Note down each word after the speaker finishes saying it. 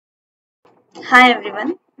Hi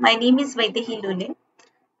everyone, my name is Vaidehi Lule.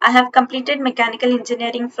 I have completed mechanical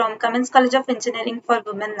engineering from Cummins College of Engineering for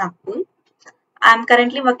Women, Nagpur. I am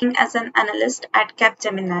currently working as an analyst at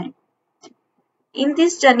Capgemini. In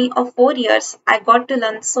this journey of 4 years, I got to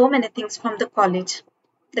learn so many things from the college.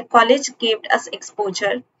 The college gave us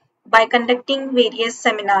exposure by conducting various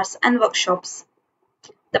seminars and workshops.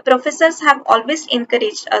 The professors have always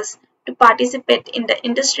encouraged us to participate in the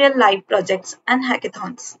industrial live projects and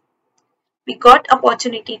hackathons. We got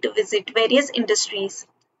opportunity to visit various industries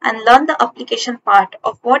and learn the application part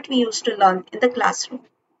of what we used to learn in the classroom.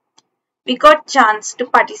 We got chance to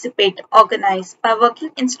participate, organize by working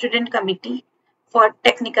in student committee for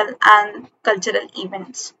technical and cultural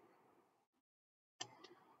events.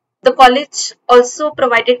 The college also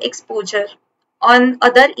provided exposure on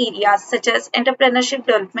other areas such as entrepreneurship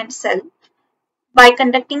development cell by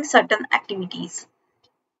conducting certain activities.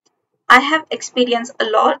 I have experienced a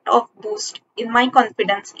lot of boost in my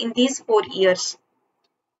confidence in these 4 years.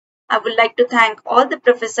 I would like to thank all the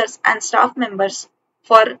professors and staff members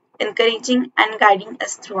for encouraging and guiding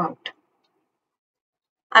us throughout.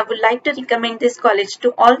 I would like to recommend this college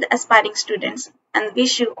to all the aspiring students and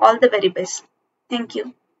wish you all the very best. Thank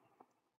you.